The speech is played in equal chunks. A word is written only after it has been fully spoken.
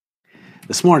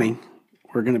This morning,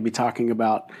 we're going to be talking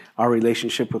about our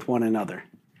relationship with one another.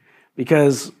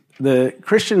 Because the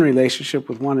Christian relationship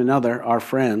with one another, our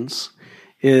friends,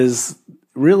 is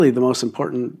really the most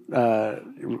important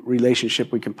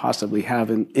relationship we can possibly have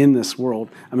in this world.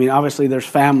 I mean, obviously there's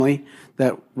family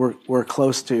that we're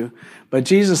close to, but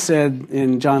Jesus said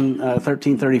in John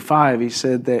 13:35, he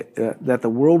said that the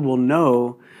world will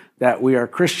know that we are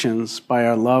Christians by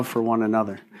our love for one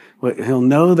another. He'll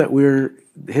know that we're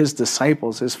his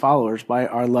disciples, his followers, by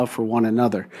our love for one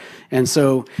another. And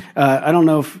so I don't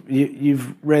know if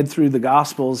you've read through the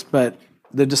Gospels, but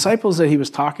the disciples that he was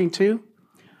talking to,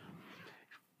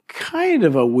 kind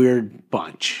of a weird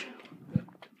bunch.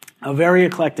 A very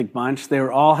eclectic bunch. They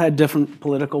were all had different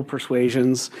political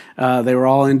persuasions. They were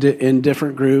all in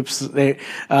different groups.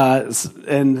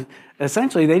 And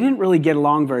essentially, they didn't really get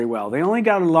along very well. They only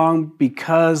got along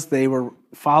because they were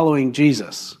following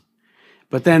Jesus.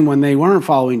 But then when they weren't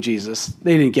following Jesus,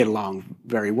 they didn't get along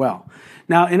very well.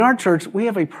 Now, in our church, we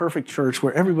have a perfect church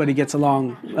where everybody gets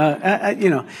along.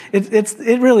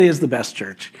 It really is the best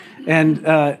church.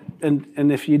 And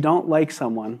if you don't like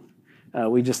someone,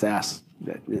 we just ask.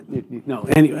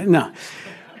 No.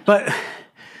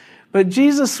 But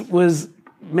Jesus was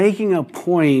making a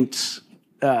point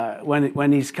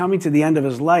when he's coming to the end of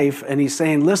his life, and he's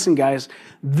saying, "Listen, guys,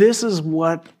 this is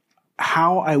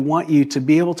how I want you to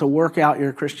be able to work out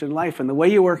your Christian life, and the way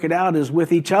you work it out is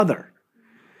with each other."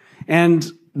 And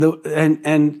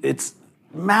it's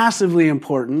massively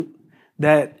important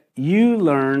that you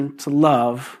learn to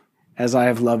love as I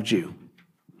have loved you.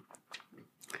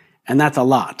 And that's a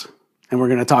lot. And we're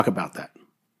going to talk about that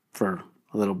for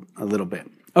a little bit.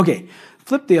 Okay,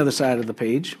 flip the other side of the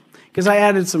page, because I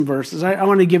added some verses. I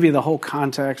want to give you the whole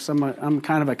context. I'm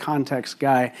kind of a context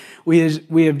guy. We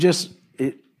have just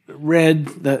read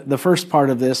the first part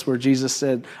of this where Jesus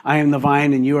said, "I am the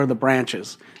vine and you are the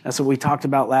branches." That's what we talked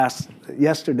about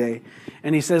yesterday.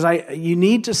 And he says, you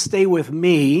need to stay with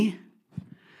me,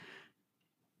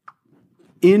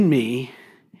 in me,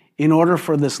 in order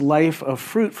for this life of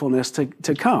fruitfulness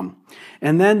to come.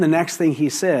 And then the next thing he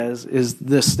says is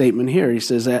this statement here. He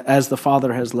says, "As the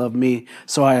Father has loved me,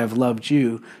 so I have loved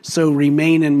you. So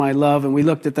remain in my love." And we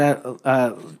looked at that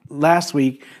last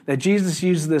week, that Jesus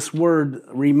used this word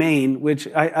remain, which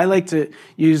I like to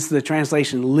use the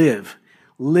translation live.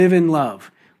 Live in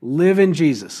love. Live in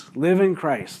Jesus. Live in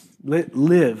Christ.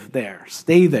 Live there.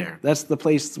 Stay there. That's the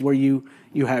place where you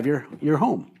have your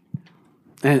home.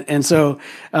 And so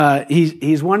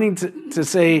he's wanting to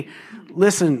say,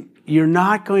 listen, you're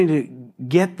not going to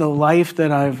get the life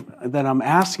that I'm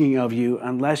asking of you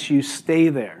unless you stay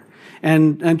there.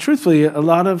 And truthfully, a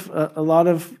lot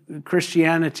of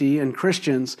Christianity and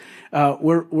Christians,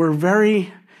 we're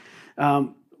very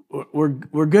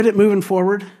we're good at moving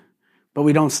forward, but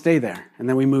we don't stay there, and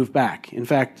then we move back. In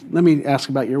fact, let me ask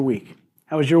about your week.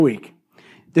 How was your week?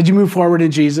 Did you move forward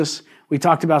in Jesus? We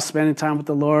talked about spending time with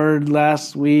the Lord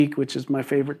last week, which is my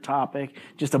favorite topic,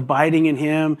 just abiding in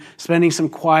Him, spending some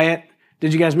quiet.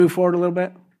 Did you guys move forward a little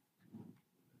bit?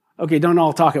 Okay, don't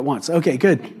all talk at once. Okay,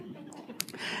 good.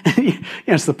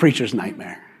 It's the preacher's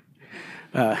nightmare.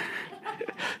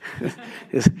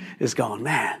 Is going,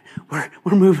 man,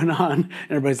 we're moving on. And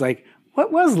everybody's like,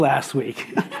 what was last week?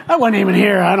 I wasn't even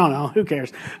here. I don't know. Who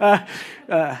cares?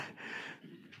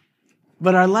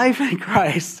 But our life in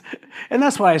Christ, and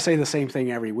that's why I say the same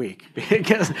thing every week,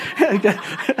 because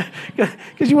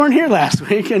you weren't here last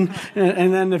week, and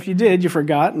then if you did, you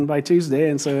forgot, and by Tuesday,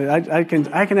 and so I can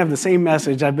have the same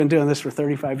message. I've been doing this for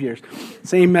 35 years.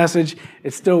 Same message,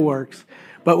 it still works.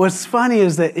 But what's funny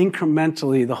is that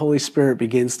incrementally the Holy Spirit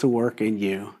begins to work in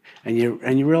you, and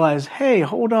you realize, hey,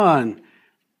 hold on,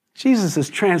 Jesus is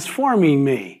transforming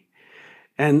me.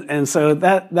 And so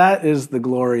that is the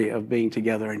glory of being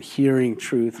together and hearing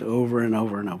truth over and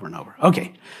over and over and over.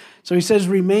 Okay, so he says,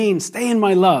 remain, stay in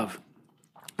my love.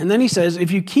 And then he says,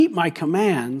 if you keep my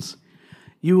commands,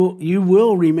 you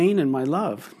will remain in my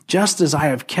love, just as I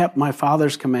have kept my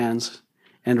Father's commands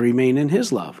and remain in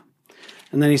his love.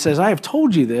 And then he says, I have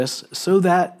told you this so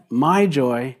that my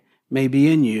joy may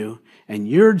be in you and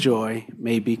your joy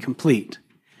may be complete.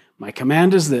 My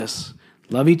command is this,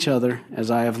 love each other as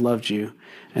I have loved you.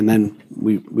 And then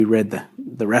we read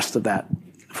the rest of that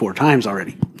 4 times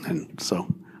already. And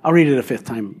so I'll read it a 5th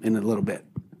time in a little bit.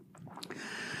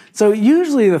 So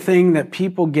usually the thing that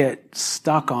people get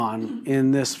stuck on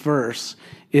in this verse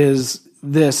is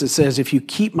this. It says, if you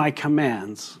keep my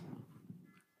commands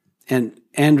and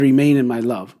remain in my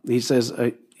love. He says,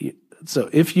 so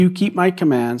if you keep my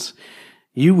commands,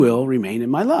 you will remain in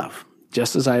my love,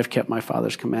 just as I have kept my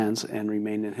Father's commands and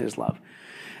remain in his love.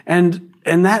 And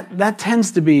that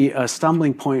tends to be a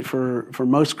stumbling point for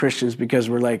most Christians, because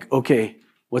we're like, okay,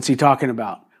 what's he talking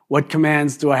about? What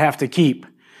commands do I have to keep?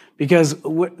 Because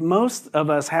most of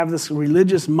us have this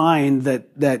religious mind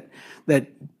that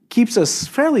keeps us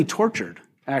fairly tortured,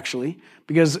 actually,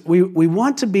 because we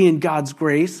want to be in God's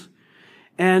grace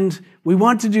and we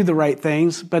want to do the right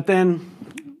things, but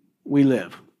then we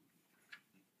live.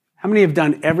 How many have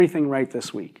done everything right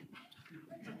this week?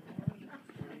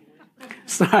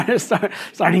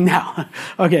 Starting now.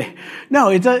 Okay. No,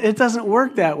 it doesn't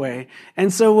work that way.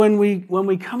 And so when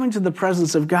we come into the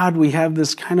presence of God, we have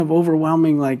this kind of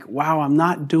overwhelming, like, wow, I'm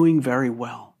not doing very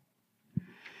well.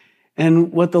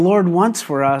 And what the Lord wants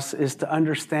for us is to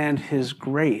understand His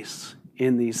grace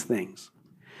in these things.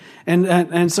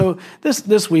 And so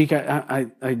this week I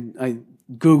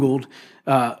Googled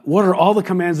what are all the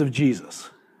commands of Jesus,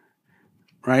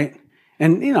 right?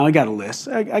 And, I got a list.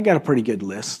 I got a pretty good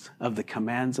list of the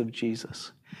commands of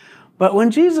Jesus. But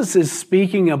when Jesus is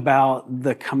speaking about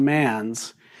the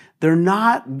commands, they're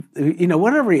not,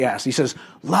 whatever He asks, He says,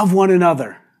 love one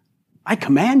another. I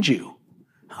command you.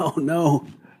 Oh, no.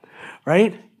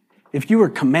 Right? If you were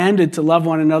commanded to love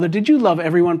one another, did you love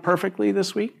everyone perfectly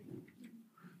this week?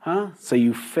 So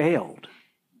you failed.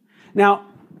 Now,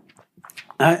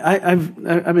 I've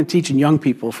been teaching young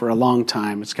people for a long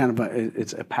time. It's kind of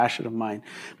it's a passion of mine,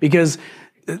 because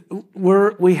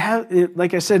we have,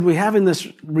 like I said, we have in this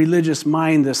religious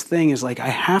mind this thing is like, I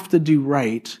have to do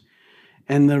right,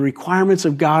 and the requirements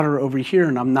of God are over here,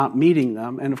 and I'm not meeting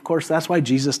them. And of course, that's why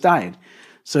Jesus died,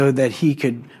 so that He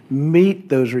could meet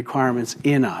those requirements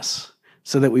in us,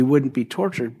 so that we wouldn't be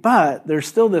tortured. But there's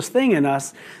still this thing in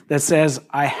us that says,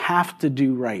 I have to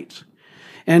do right.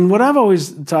 And what I've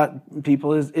always taught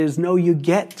people is no, you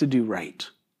get to do right.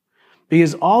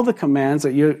 Because all the commands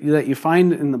that you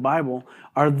find in the Bible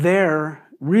are there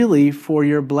really for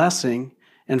your blessing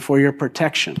and for your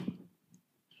protection.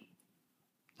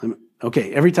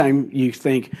 Okay, every time you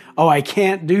think, oh, I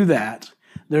can't do that,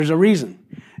 there's a reason.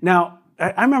 Now,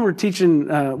 I remember teaching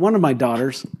one of my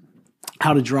daughters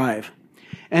how to drive.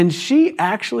 And she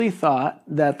actually thought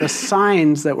that the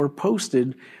signs that were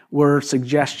posted were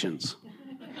suggestions.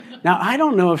 Now, I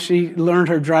don't know if she learned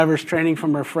her driver's training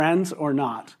from her friends or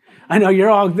not. I know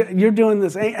you're doing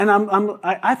this, and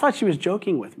I thought she was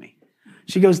joking with me.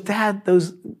 She goes, Dad,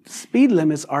 those speed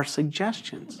limits are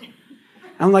suggestions.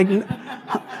 I'm like,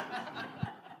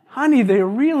 honey, they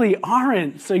really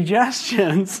aren't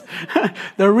suggestions.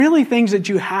 They're really things that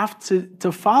you have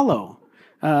to follow,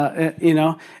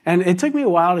 and it took me a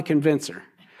while to convince her.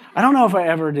 I don't know if I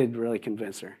ever did really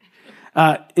convince her.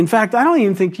 In fact, I don't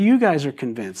even think you guys are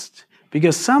convinced,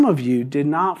 because some of you did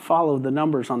not follow the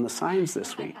numbers on the signs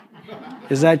this week.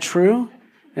 Is that true?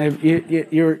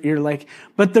 You're like,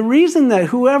 but the reason that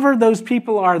whoever those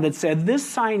people are that said this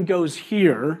sign goes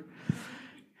here,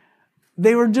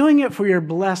 they were doing it for your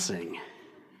blessing.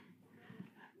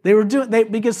 They were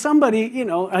because somebody,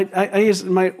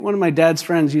 one of my dad's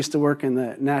friends used to work in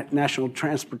the National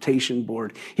Transportation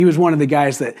Board. He was one of the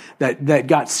guys that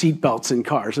got seatbelts in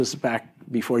cars. This is back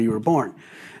before you were born.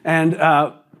 And,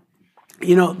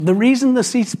 the reason the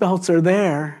seatbelts are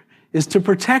there is to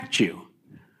protect you,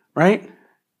 right?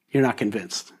 You're not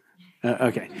convinced.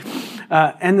 Okay.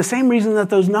 And the same reason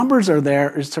that those numbers are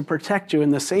there is to protect you,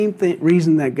 and the same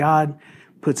reason that God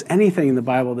puts anything in the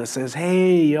Bible that says,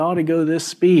 hey, you ought to go this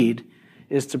speed,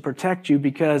 is to protect you,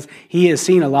 because He has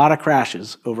seen a lot of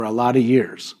crashes over a lot of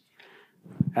years.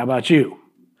 How about you?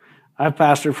 I've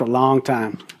pastored for a long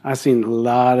time. I've seen a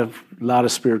lot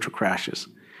of spiritual crashes.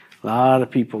 A lot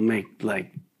of people make,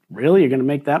 like, really? You're going to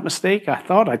make that mistake? I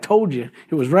thought I told you.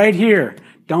 It was right here.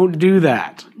 Don't do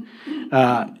that.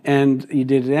 And you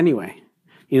did it anyway.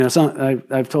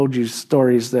 I've told you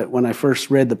stories that when I first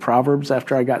read the Proverbs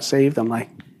after I got saved, I'm like,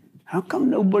 how come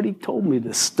nobody told me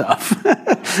this stuff?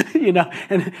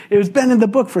 And it was been in the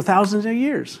book for thousands of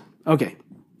years. Okay.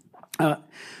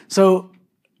 So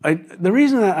the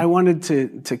reason that I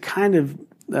wanted to kind of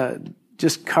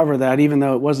just cover that, even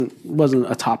though it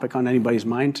wasn't a topic on anybody's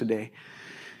mind today,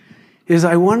 is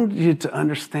I wanted you to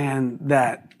understand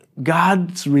that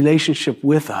God's relationship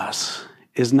with us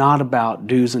is not about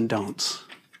do's and don'ts.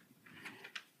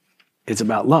 It's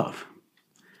about love.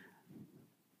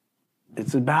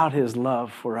 It's about His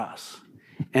love for us.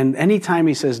 And anytime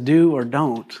He says do or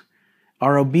don't,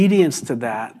 our obedience to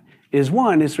that is,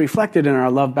 one, it's reflected in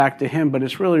our love back to Him, but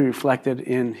it's really reflected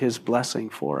in His blessing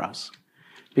for us,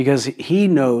 because He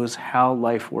knows how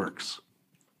life works.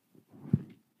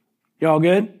 You all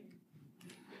good?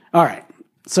 All right.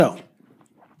 So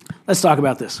let's talk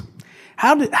about this.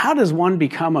 How does one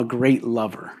become a great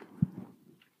lover?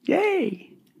 Yay!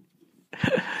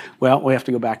 Well, we have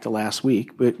to go back to last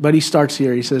week. But he starts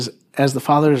here. He says, as the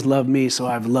Father has loved me, so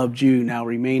I've loved you. Now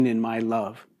remain in my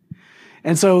love.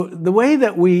 And so the way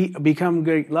that we become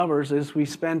great lovers is we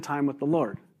spend time with the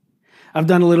Lord. I've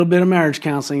done a little bit of marriage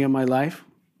counseling in my life.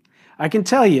 I can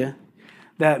tell you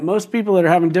that most people that are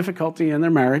having difficulty in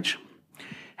their marriage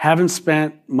haven't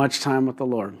spent much time with the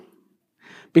Lord.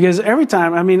 Because every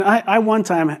time, I one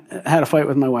time had a fight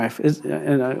with my wife.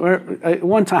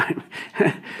 One time.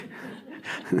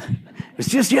 It's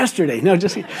just yesterday. No,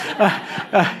 just,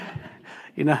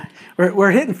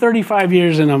 we're hitting 35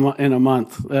 years in a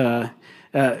month.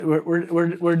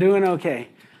 We're doing okay.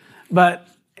 But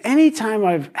anytime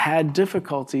I've had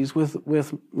difficulties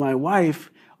with my wife,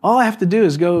 all I have to do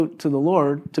is go to the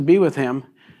Lord to be with him,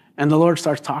 and the Lord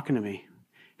starts talking to me.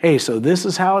 Hey, so this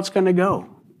is how it's going to go.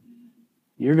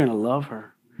 You're going to love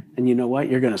her. And you know what?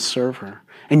 You're going to serve her.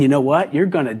 And you know what? You're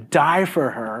going to die for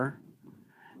her.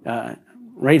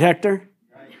 Right, Hector?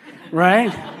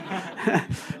 Right?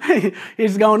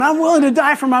 He's going, I'm willing to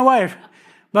die for my wife.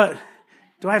 But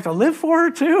do I have to live for her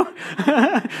too?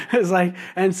 It's like,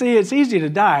 and see, it's easy to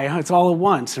die. It's all at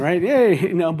once, right?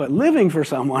 Yay, but living for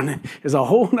someone is a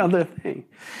whole other thing.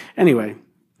 Anyway,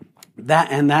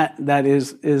 that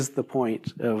is the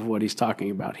point of what he's talking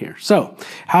about here. So,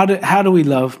 how do we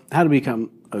love? How to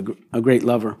become a great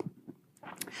lover?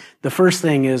 The first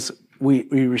thing is we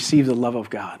receive the love of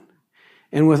God.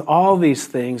 And with all these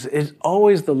things, it's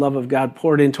always the love of God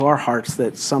poured into our hearts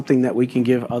that's something that we can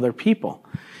give other people.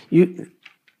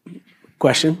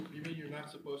 Question? You mean you're not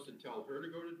supposed to tell her to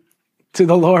go to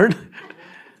the Lord?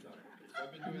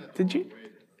 I've been doing that Did you?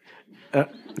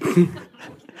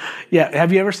 Yeah,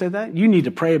 have you ever said that? You need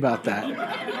to pray about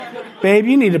that. Babe,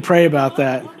 you need to pray about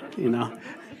that,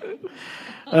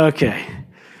 Okay.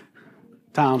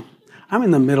 Tom, I'm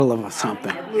in the middle of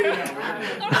something.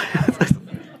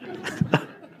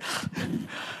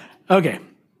 Okay.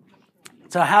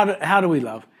 So how do we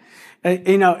love?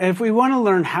 If we want to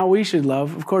learn how we should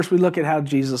love, of course, we look at how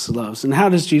Jesus loves. And how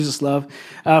does Jesus love?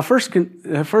 First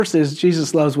is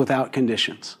Jesus loves without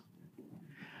conditions.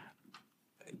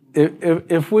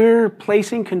 If we're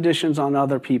placing conditions on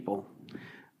other people,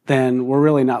 then we're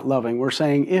really not loving. We're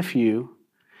saying, if you.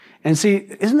 And see,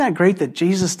 isn't that great that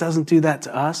Jesus doesn't do that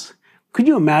to us? Could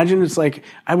you imagine? It's like,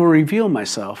 I will reveal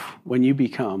myself when you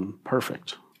become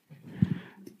perfect.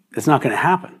 It's not going to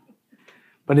happen.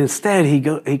 But instead,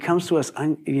 he comes to us,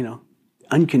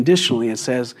 unconditionally and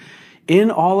says, in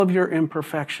all of your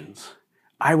imperfections,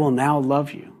 I will now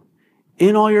love you.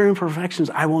 In all your imperfections,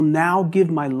 I will now give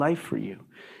my life for you.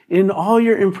 In all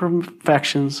your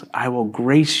imperfections, I will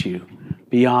grace you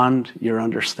beyond your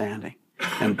understanding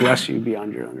and bless you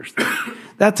beyond your understanding.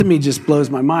 That to me just blows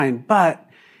my mind. But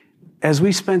as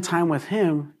we spend time with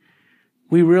him,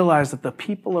 we realize that the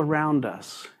people around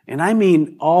us, and I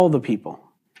mean all the people,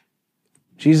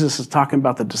 Jesus is talking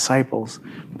about the disciples,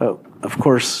 but of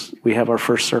course we have our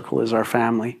first circle is our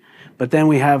family, but then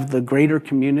we have the greater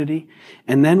community,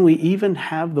 and then we even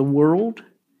have the world,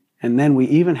 and then we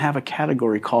even have a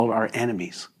category called our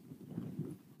enemies.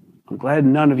 I'm glad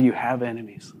none of you have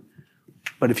enemies,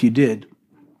 but if you did,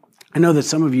 I know that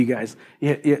some of you guys,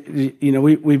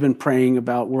 we've been praying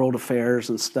about world affairs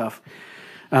and stuff.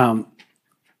 When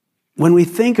we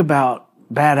think about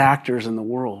bad actors in the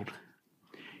world,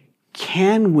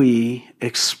 can we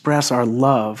express our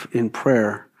love in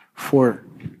prayer for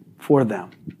them,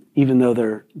 even though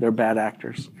they're bad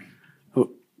actors?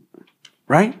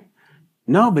 Right?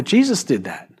 No, but Jesus did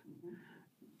that.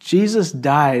 Jesus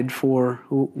died for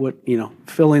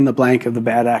fill in the blank of the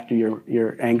bad actor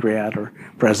you're angry at, or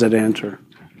president, or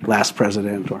last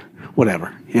president, or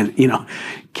whatever. And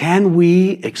can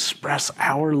we express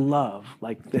our love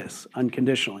like this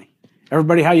unconditionally?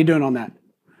 Everybody, how you doing on that?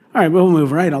 All right, we'll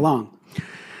move right along.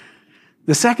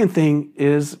 The second thing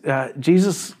is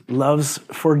Jesus loves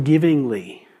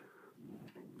forgivingly.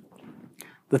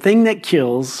 The thing that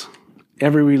kills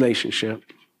every relationship,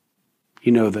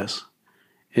 this,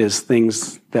 is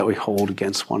things that we hold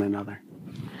against one another.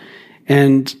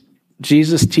 And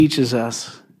Jesus teaches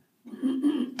us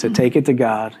to take it to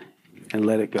God and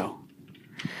let it go.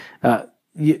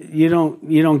 You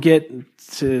don't get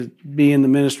to be in the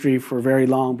ministry for very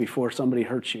long before somebody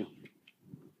hurts you.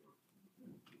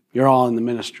 You're all in the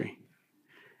ministry.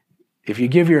 If you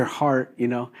give your heart,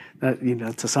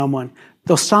 to someone,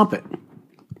 they'll stomp it,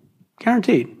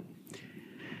 guaranteed.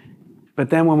 But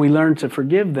then when we learn to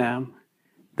forgive them,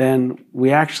 then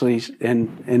we actually,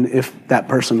 and if that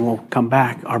person will come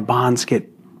back, our bonds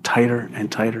get tighter and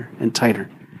tighter and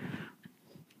tighter.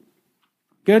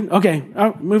 Good? Okay,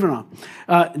 moving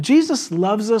on. Jesus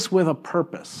loves us with a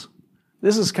purpose.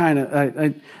 This is kind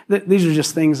of, these are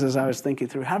just things as I was thinking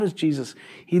through. How does Jesus,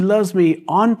 he loves me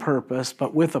on purpose,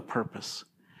 but with a purpose.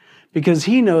 Because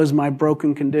he knows my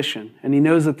broken condition. And he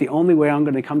knows that the only way I'm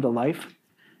going to come to life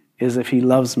is if he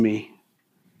loves me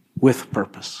with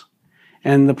purpose.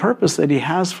 And the purpose that he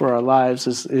has for our lives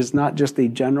is not just a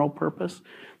general purpose.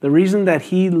 The reason that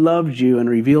he loved you and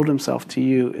revealed himself to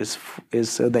you is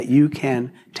so that you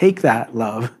can take that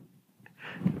love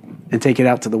and take it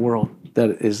out to the world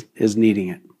that is needing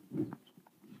it.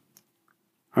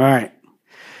 All right.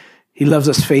 He loves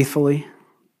us faithfully,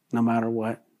 no matter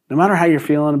what. No matter how you're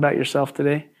feeling about yourself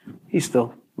today, he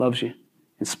still loves you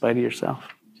in spite of yourself.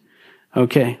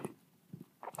 Okay.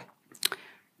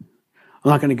 I'm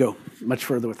not going to go much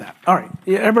further with that. All right.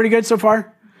 Everybody good so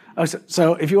far?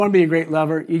 So if you want to be a great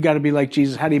lover, you got to be like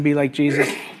Jesus. How do you be like Jesus?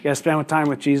 You got to spend time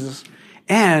with Jesus.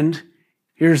 And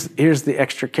here's the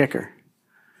extra kicker.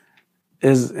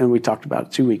 And we talked about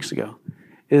it 2 weeks ago,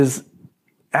 is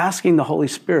asking the Holy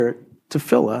Spirit to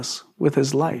fill us with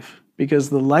his life. Because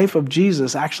the life of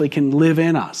Jesus actually can live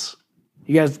in us.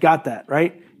 You guys got that,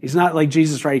 right? He's not like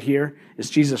Jesus right here.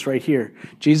 It's Jesus right here.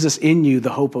 Jesus in you,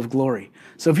 the hope of glory.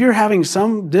 So if you're having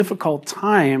some difficult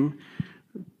time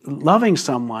loving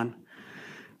someone,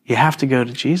 you have to go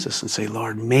to Jesus and say,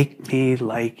 Lord, make me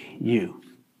like you.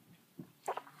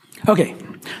 Okay,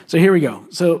 so here we go.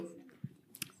 So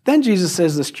then Jesus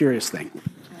says this curious thing.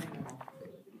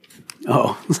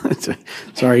 Oh,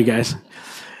 sorry, guys.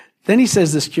 Then he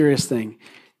says this curious thing.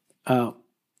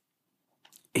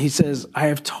 He says, I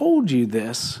have told you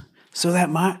this so that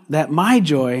my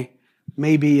joy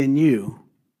may be in you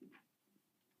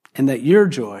and that your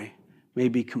joy may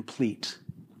be complete.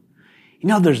 You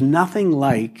know, there's nothing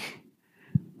like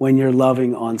when you're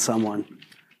loving on someone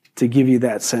to give you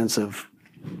that sense of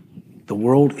the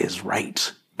world is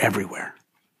right everywhere.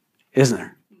 Isn't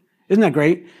there? Isn't that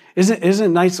great? Isn't it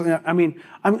nice? I mean,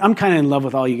 I'm kind of in love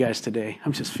with all you guys today.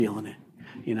 I'm just feeling it.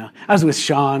 You know, I was with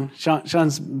Sean.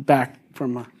 Sean's back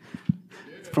from a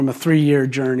 3-year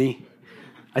journey.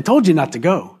 I told you not to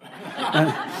go.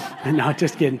 No,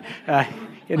 just kidding. He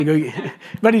had to go,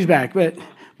 but he's back. But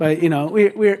you know,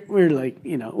 we're like,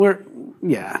 you know,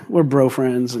 we're bro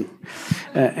friends, and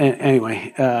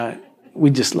anyway, we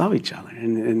just love each other,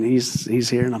 and he's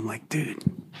here, and I'm like, dude,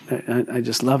 I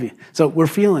just love you. So we're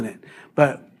feeling it,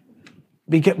 but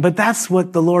that's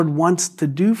what the Lord wants to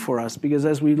do for us, because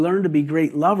as we learn to be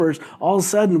great lovers, all of a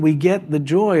sudden we get the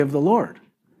joy of the Lord.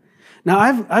 Now,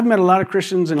 I've met a lot of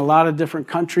Christians in a lot of different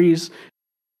countries,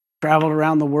 traveled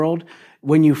around the world.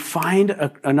 When you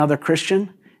find another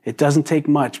Christian, it doesn't take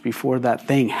much before that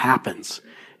thing happens.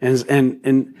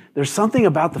 And there's something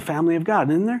about the family of God,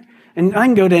 isn't there? And I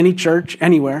can go to any church,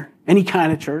 anywhere, any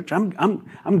kind of church.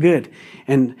 I'm good.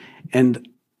 And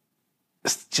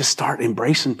just start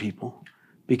embracing people,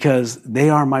 because they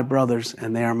are my brothers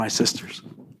and they are my sisters.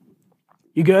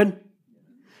 You good?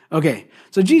 Okay.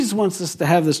 So Jesus wants us to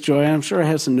have this joy. I'm sure I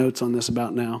have some notes on this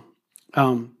about now.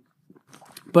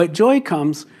 But joy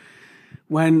comes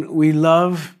when we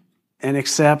love and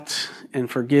accept and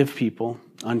forgive people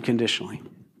unconditionally.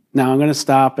 Now I'm going to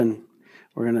stop and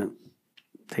we're going to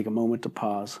take a moment to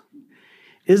pause.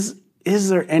 Is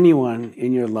there anyone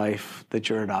in your life that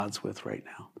you're at odds with right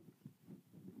now?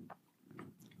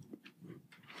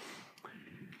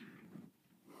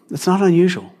 It's not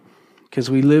unusual,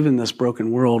 because we live in this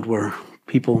broken world where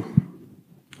people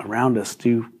around us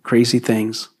do crazy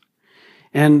things.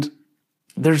 And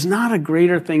there's not a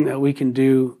greater thing that we can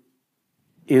do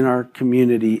in our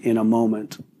community in a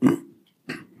moment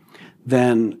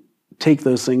than take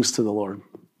those things to the Lord.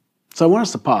 So I want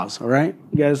us to pause, all right?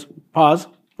 You guys, pause,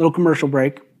 little commercial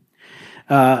break.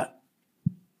 And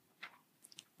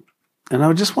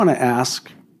I just want to ask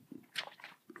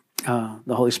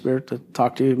the Holy Spirit to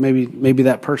talk to you. Maybe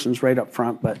that person's right up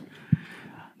front, but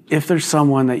if there's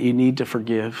someone that you need to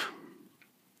forgive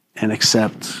and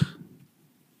accept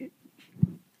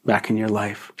back in your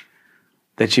life,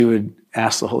 that you would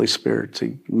ask the Holy Spirit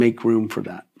to make room for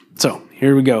that. So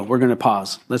here we go. We're going to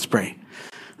pause. Let's pray.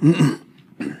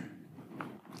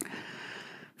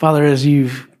 Father, as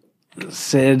you've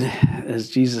said, as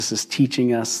Jesus is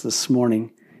teaching us this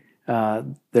morning,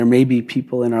 there may be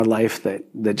people in our life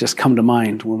that just come to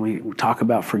mind when we talk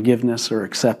about forgiveness or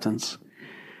acceptance.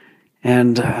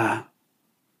 And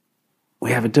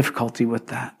we have a difficulty with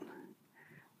that.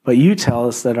 But you tell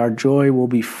us that our joy will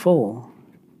be full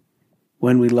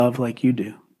when we love like you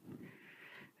do.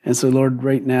 And so, Lord,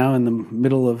 right now in the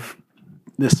middle of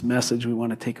this message, we want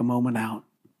to take a moment out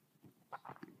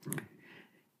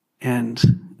and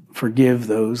forgive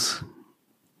those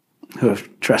who have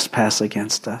trespassed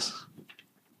against us.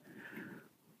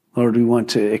 Lord, we want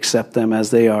to accept them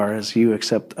as they are, as you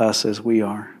accept us as we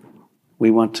are. We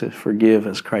want to forgive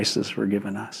as Christ has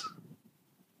forgiven us.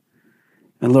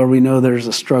 And Lord, we know there's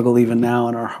a struggle even now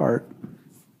in our heart.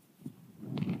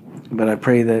 But I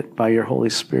pray that by your Holy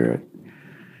Spirit,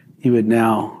 you would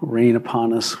now rain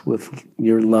upon us with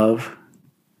your love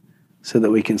so that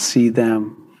we can see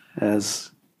them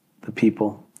as the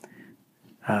people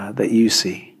that you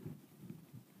see.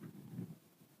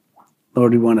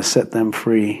 Lord, we want to set them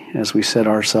free as we set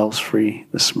ourselves free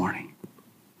this morning.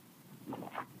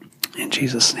 In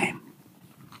Jesus' name.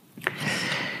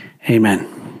 Amen.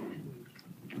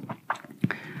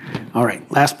 All right,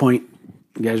 last point.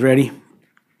 You guys ready?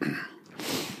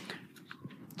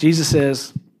 Jesus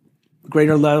says,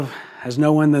 greater love has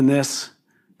no one than this,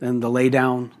 than to lay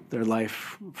down their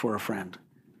life for a friend.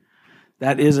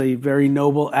 That is a very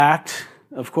noble act,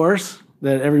 of course,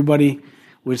 that everybody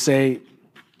would say,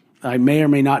 I may or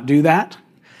may not do that.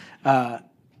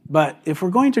 But if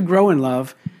we're going to grow in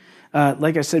love,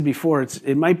 like I said before,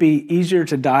 it might be easier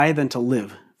to die than to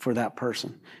live for that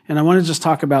person. And I want to just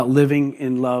talk about living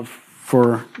in love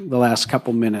for the last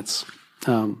couple minutes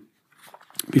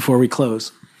before we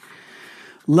close.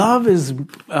 Love is,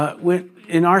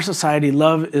 in our society,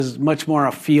 love is much more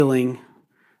a feeling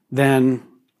than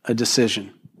a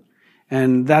decision.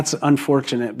 And that's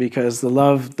unfortunate because the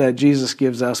love that Jesus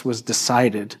gives us was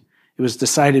decided. It was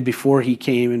decided before he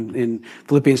came. In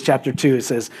Philippians chapter 2, it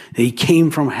says that he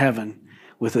came from heaven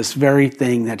with this very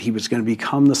thing that he was going to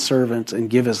become the servant and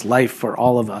give his life for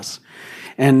all of us.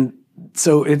 And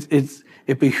so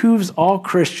it behooves all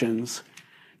Christians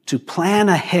to plan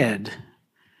ahead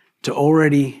to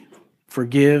already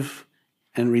forgive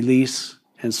and release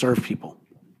and serve people.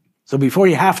 So before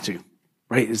you have to,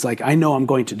 right? It's like, I know I'm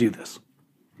going to do this.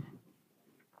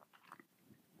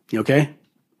 You okay?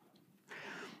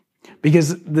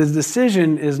 Because the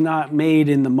decision is not made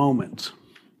in the moment.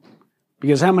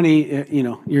 Because how many,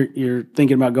 you're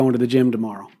thinking about going to the gym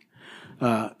tomorrow.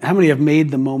 How many have made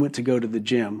the moment to go to the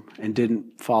gym and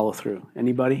didn't follow through?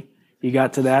 Anybody? You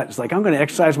got to that? It's like, I'm going to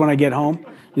exercise when I get home.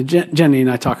 Jenny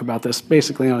and I talk about this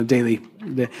basically on a daily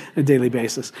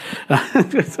basis.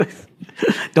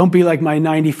 Don't be like my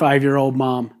 95-year-old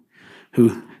mom,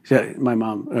 my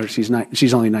mom, or she's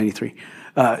only 93.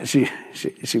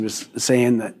 She was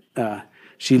saying that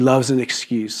she loves an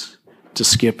excuse to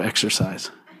skip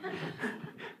exercise.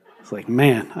 It's like,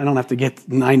 man, I don't have to get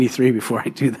 93 before I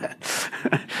do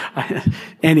that.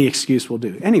 Any excuse will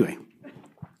do. Anyway,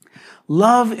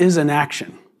 love is an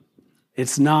action.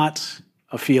 It's not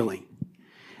a feeling.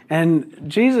 And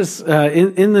Jesus,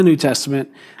 in the New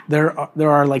Testament, there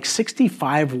are like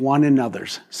 65 one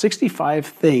another's, 65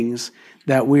 things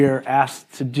that we are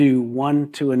asked to do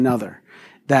one to another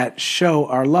that show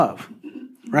our love,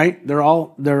 right? They're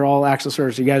all acts of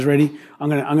service. You guys ready? I'm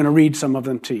gonna read some of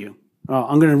them to you.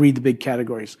 I'm gonna read the big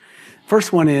categories.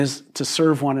 First one is to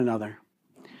serve one another.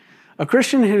 A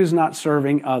Christian who's not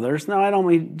serving others. Now, I don't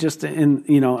mean just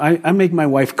I make my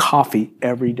wife coffee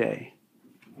every day.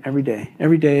 Every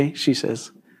day, she says,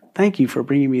 thank you for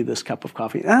bringing me this cup of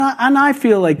coffee. And I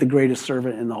feel like the greatest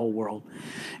servant in the whole world.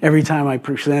 Every time I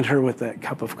present her with that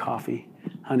cup of coffee,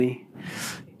 honey,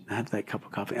 have that cup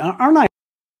of coffee. Aren't I?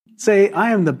 Say,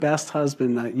 I am the best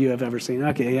husband that you have ever seen.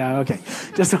 Okay, yeah, okay.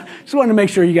 Just wanted to make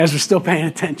sure you guys are still paying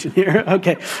attention here.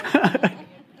 Okay.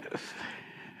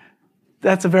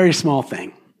 That's a very small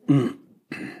thing.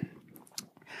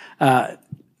 A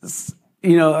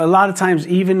lot of times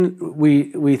even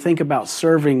we think about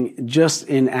serving just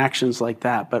in actions like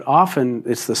that, but often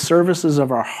it's the services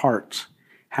of our hearts,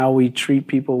 how we treat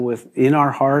people within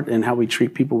our heart and how we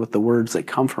treat people with the words that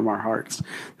come from our hearts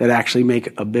that actually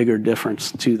make a bigger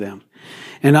difference to them.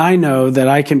 And I know that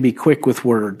I can be quick with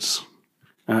words.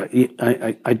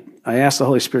 I ask the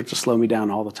Holy Spirit to slow me down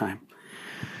all the time.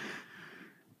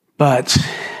 But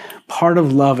part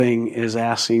of loving is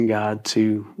asking God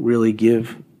to really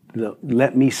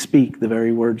let me speak the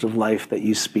very words of life that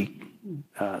you speak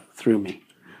through me.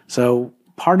 So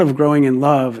part of growing in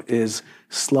love is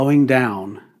slowing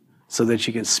down so that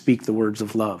you can speak the words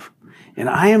of love. And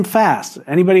I am fast.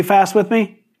 Anybody fast with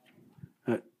me?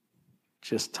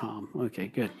 Just Tom. Okay,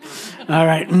 good. All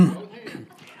right.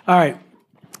 All right.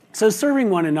 So serving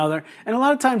one another. And a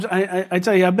lot of times, I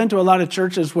tell you, I've been to a lot of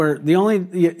churches where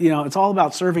it's all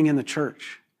about serving in the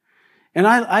church. And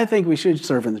I think we should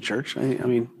serve in the church. I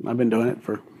mean, I've been doing it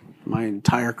for my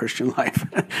entire Christian life.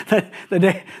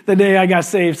 The day I got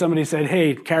saved, somebody said,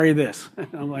 "Hey, carry this." And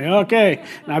I'm like, okay.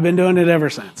 And I've been doing it ever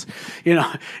since.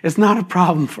 It's not a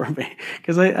problem for me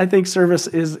because I think service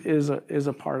is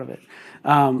a part of it.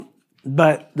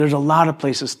 But there's a lot of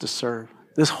places to serve.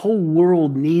 This whole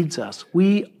world needs us.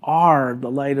 We are the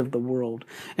light of the world.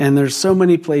 And there's so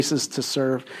many places to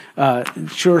serve.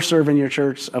 Sure, serve in your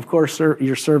church. Of course,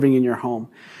 you're serving in your home.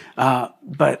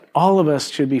 But all of us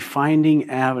should be finding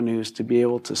avenues to be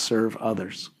able to serve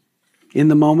others in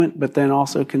the moment, but then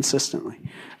also consistently.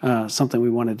 Something we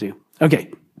want to do.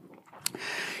 Okay.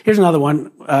 Here's another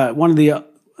one. One of the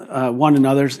one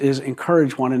another's is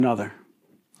encourage one another.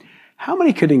 How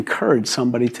many could encourage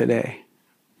somebody today?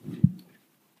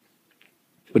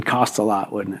 Would cost a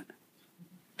lot, wouldn't it?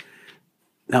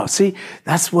 No, see,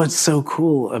 that's what's so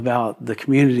cool about the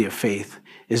community of faith,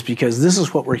 is because this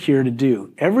is what we're here to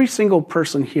do. Every single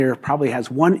person here probably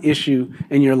has one issue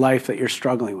in your life that you're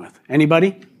struggling with.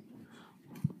 Anybody?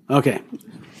 Okay.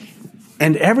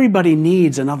 And everybody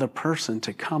needs another person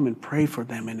to come and pray for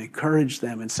them and encourage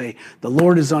them and say, the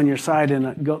Lord is on your side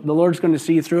and the Lord's going to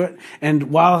see you through it.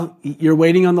 And while you're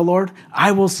waiting on the Lord,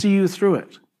 I will see you through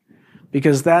it.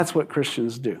 Because that's what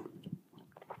Christians do.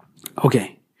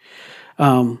 Okay.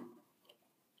 Last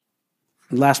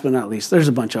but not least, there's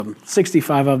a bunch of them.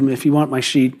 65 of them. If you want my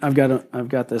sheet, I've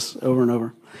got this over and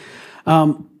over.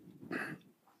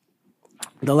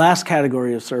 The last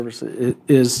category of service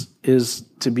is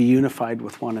to be unified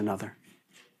with one another.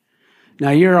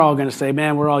 Now, you're all going to say,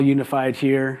 man, we're all unified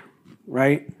here,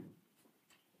 right?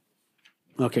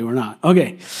 Okay, we're not.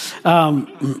 Okay.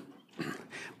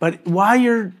 But while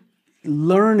you're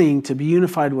learning to be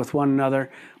unified with one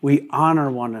another, we honor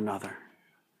one another,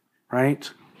 right?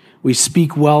 We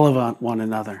speak well of one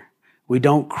another. We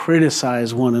don't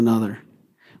criticize one another.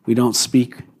 We don't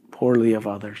speak poorly of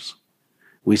others.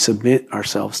 We submit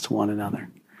ourselves to one another.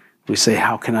 We say,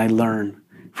 how can I learn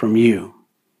from you?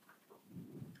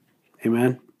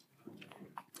 Amen?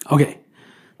 Okay,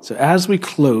 so as we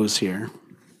close here,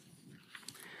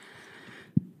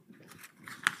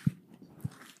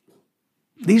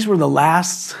 these were the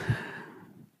last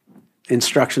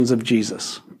instructions of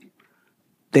Jesus.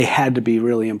 They had to be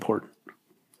really important,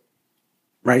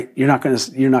 right? You're not going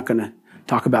to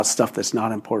talk about stuff that's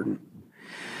not important.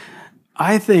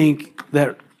 I think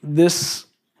that this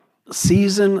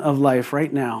season of life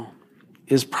right now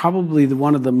is probably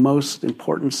one of the most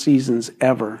important seasons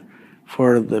ever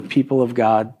for the people of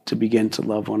God to begin to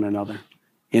love one another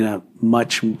in a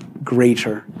much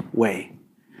greater way.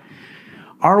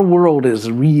 Our world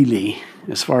is really,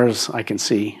 as far as I can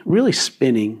see, really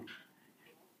spinning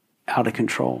out of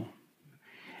control.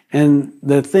 And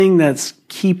the thing that's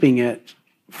keeping it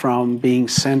from being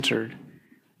centered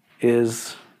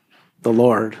is the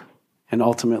Lord and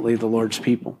ultimately the Lord's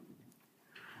people.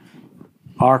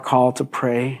 Our call to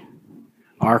pray,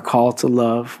 our call to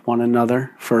love one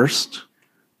another first,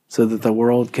 so that the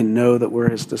world can know that we're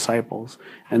his disciples.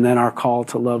 And then our call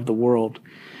to love the world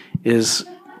is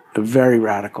very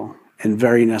radical and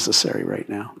very necessary right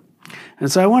now.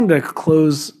 And so I wanted to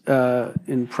close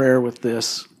in prayer with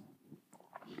this.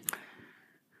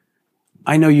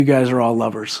 I know you guys are all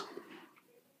lovers,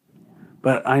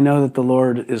 but I know that the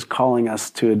Lord is calling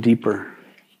us to a deeper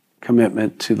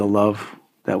commitment to the love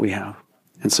that we have.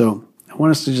 And so I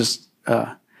want us to just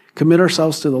commit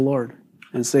ourselves to the Lord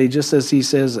and say, just as he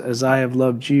says, as I have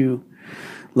loved you,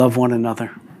 love one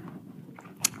another.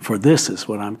 For this is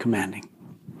what I'm commanding.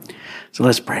 So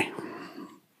let's pray.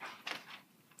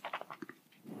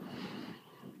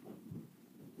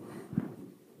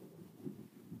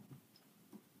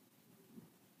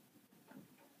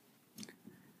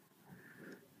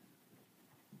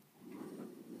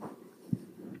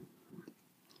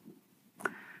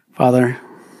 Father,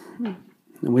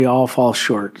 we all fall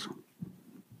short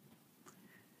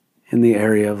in the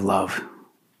area of love.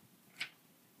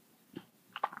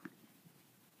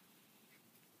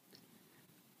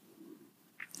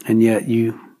 And yet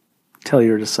you tell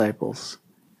your disciples,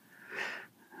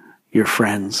 your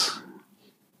friends,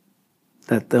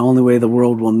 that the only way the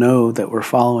world will know that we're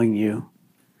following you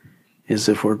is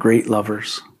if we're great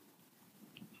lovers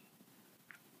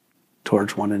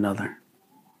towards one another.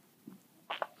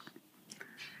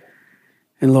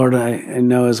 And Lord, I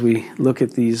know as we look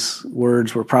at these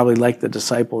words, we're probably like the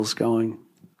disciples going,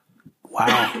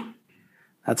 wow,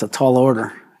 that's a tall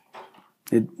order.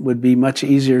 It would be much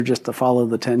easier just to follow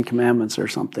the 10 Commandments or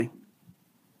something.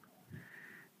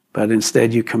 But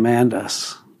instead you command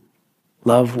us,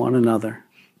 love one another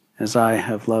as I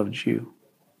have loved you.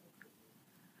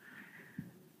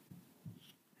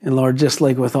 And Lord, just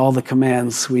like with all the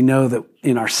commands, we know that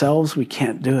in ourselves we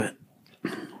can't do it.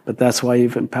 But that's why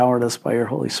you've empowered us by your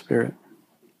Holy Spirit.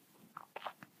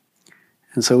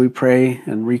 And so we pray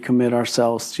and recommit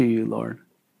ourselves to you, Lord.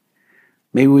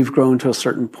 Maybe we've grown to a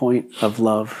certain point of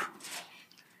love.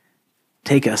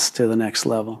 Take us to the next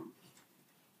level.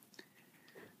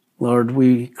 Lord,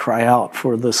 we cry out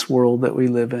for this world that we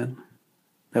live in,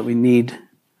 that we need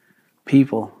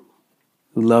people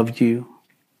who love you,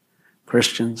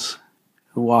 Christians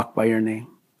who walk by your name,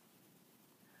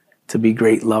 to be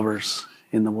great lovers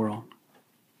in the world,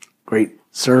 great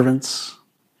servants,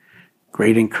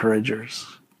 great encouragers,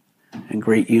 and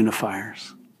great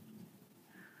unifiers.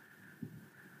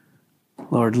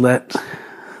 Lord, let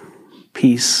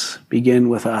peace begin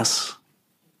with us.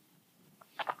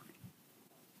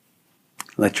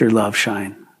 Let your love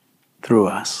shine through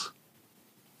us.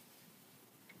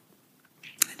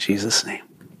 In Jesus' name,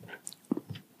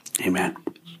 amen.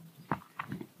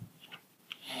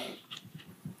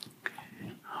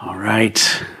 All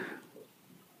right.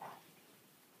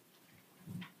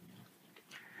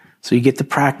 So you get to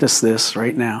practice this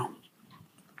right now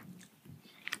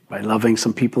by loving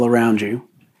some people around you.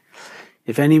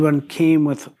 If anyone came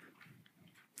with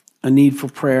a need for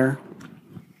prayer,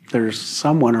 there's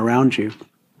someone around you.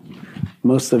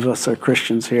 Most of us are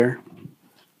Christians here.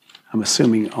 I'm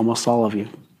assuming almost all of you,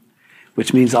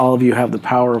 which means all of you have the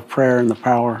power of prayer and the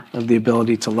power of the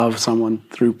ability to love someone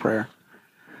through prayer.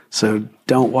 So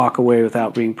don't walk away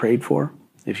without being prayed for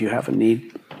if you have a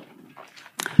need.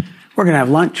 We're going to have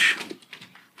lunch.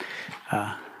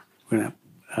 We're going to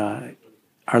have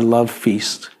our love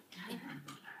feast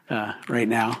right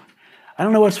now. I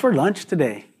don't know what's for lunch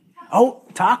today. Oh,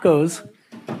 tacos.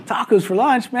 Tacos for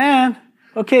lunch, man.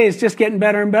 Okay, it's just getting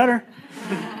better and better.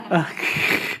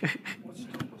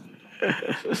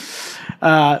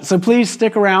 So please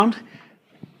stick around.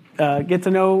 Get to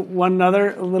know one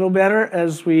another a little better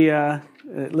as we,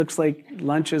 it looks like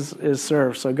lunch is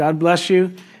served. So God bless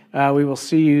you. We will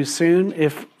see you soon.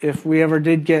 If we ever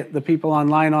did get the people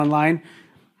online,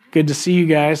 good to see you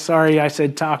guys. Sorry I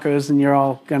said tacos and you're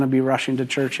all going to be rushing to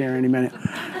church here any minute.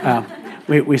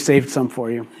 We saved some for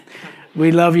you.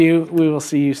 We love you. We will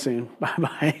see you soon.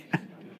 Bye-bye.